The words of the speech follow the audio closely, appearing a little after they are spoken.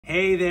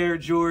Hey there,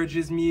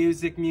 George's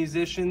Music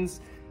musicians.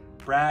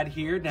 Brad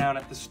here down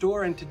at the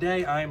store, and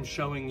today I am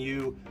showing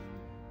you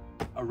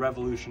a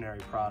revolutionary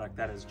product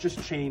that has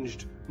just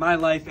changed my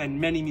life and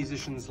many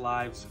musicians'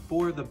 lives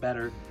for the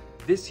better.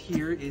 This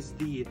here is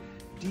the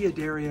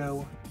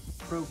D'Addario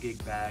Pro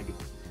Gig Bag.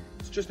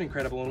 It's just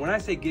incredible, and when I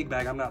say gig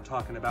bag, I'm not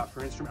talking about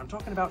for instrument, I'm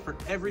talking about for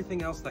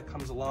everything else that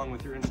comes along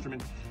with your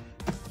instrument.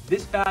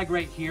 This bag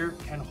right here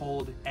can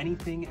hold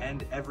anything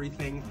and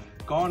everything.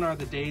 Gone are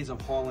the days of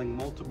hauling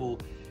multiple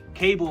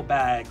cable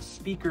bags,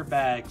 speaker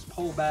bags,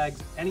 pole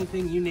bags,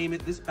 anything, you name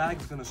it, this bag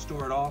is gonna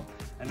store it all.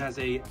 And as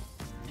a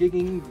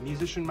gigging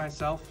musician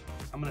myself,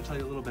 I'm gonna tell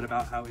you a little bit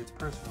about how it's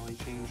personally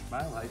changed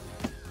my life.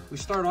 We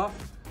start off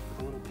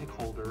with a little pick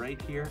holder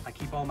right here. I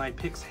keep all my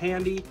picks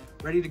handy,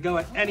 ready to go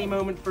at any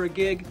moment for a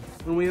gig.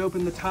 When we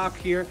open the top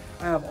here,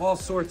 I have all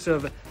sorts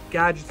of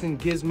gadgets and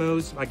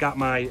gizmos. I got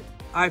my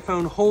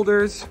iPhone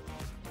holders.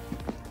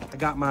 I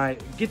got my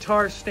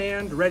guitar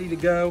stand ready to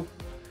go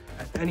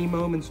at any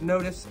moment's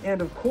notice.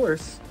 And of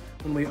course,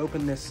 when we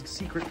open this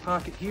secret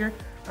pocket here,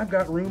 I've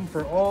got room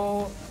for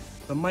all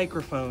the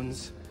microphone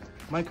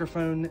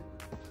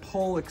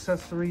pole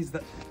accessories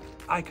that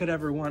I could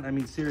ever want. I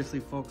mean, seriously,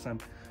 folks, I'm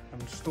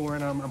storing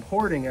them. I'm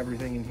hoarding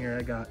everything in here.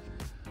 I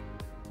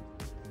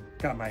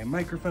got my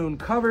microphone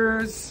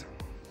covers,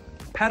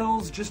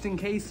 pedals, just in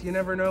case. You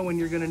never know when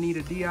you're gonna need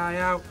a DI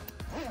out.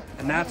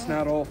 And that's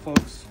not all,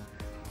 folks.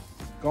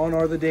 Gone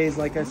are the days,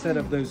 like I said,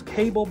 of those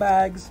cable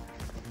bags.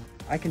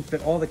 I can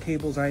fit all the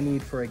cables I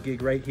need for a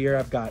gig right here.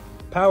 I've got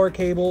power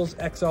cables,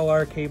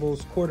 XLR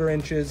cables, 1/4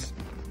 inches,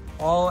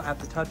 all at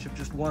the touch of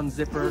just one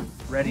zipper,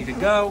 ready to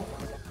go.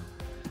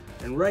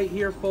 And right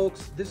here,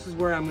 folks, this is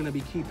where I'm gonna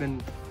be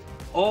keeping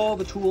all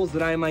the tools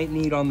that I might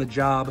need on the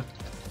job.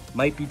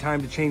 Might be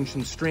time to change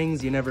some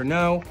strings, you never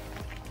know.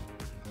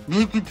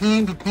 We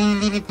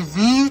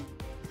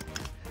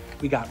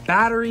got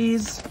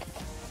batteries,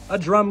 a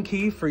drum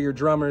key for your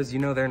drummers, you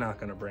know they're not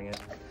gonna bring it.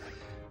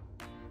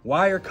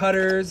 Wire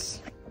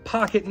cutters, a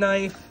pocket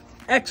knife,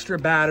 extra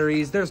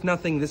batteries. There's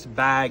nothing this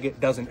bag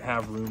doesn't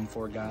have room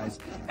for, guys.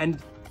 And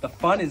the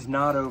fun is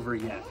not over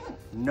yet.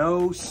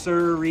 No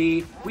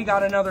siree. We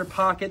got another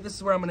pocket. This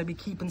is where I'm gonna be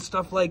keeping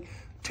stuff like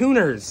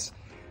tuners,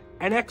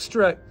 an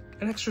extra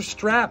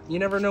strap. You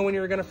never know when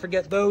you're gonna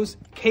forget those.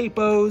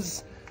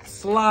 Capos,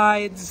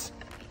 slides,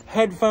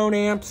 headphone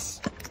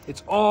amps.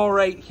 It's all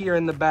right here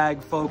in the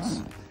bag,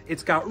 folks.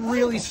 It's got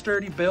really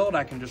sturdy build.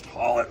 I can just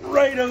haul it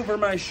right over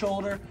my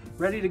shoulder,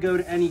 ready to go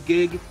to any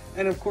gig.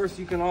 And of course,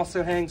 you can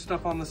also hang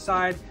stuff on the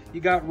side. You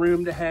got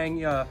room to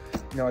hang, a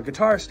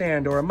guitar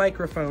stand or a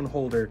microphone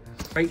holder.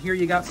 Right here,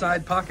 you got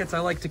side pockets. I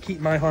like to keep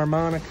my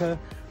harmonica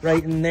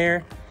right in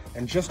there.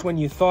 And just when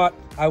you thought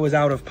I was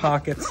out of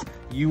pockets,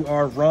 you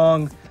are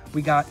wrong.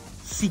 We got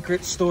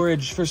secret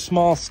storage for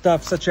small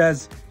stuff, such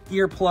as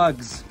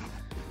earplugs.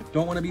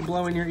 Don't want to be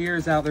blowing your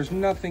ears out. There's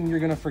nothing you're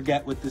gonna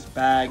forget with this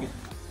bag.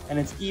 And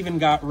it's even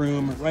got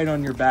room right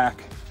on your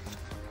back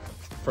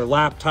for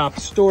laptop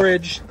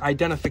storage,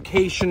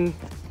 identification,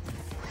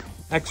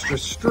 extra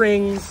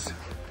strings,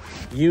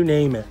 you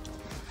name it.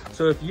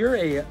 So if you're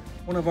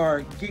one of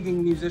our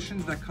gigging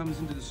musicians that comes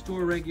into the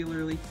store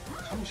regularly,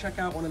 come check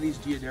out one of these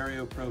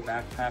D'Addario Pro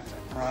backpacks.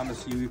 I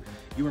promise you,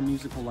 your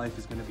musical life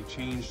is gonna be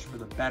changed for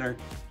the better.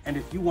 And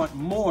if you want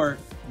more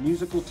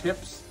musical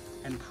tips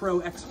and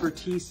pro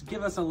expertise,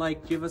 give us a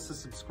like, give us a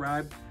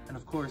subscribe, and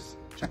of course,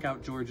 check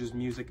out George's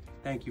Music.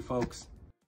 Thank you, folks.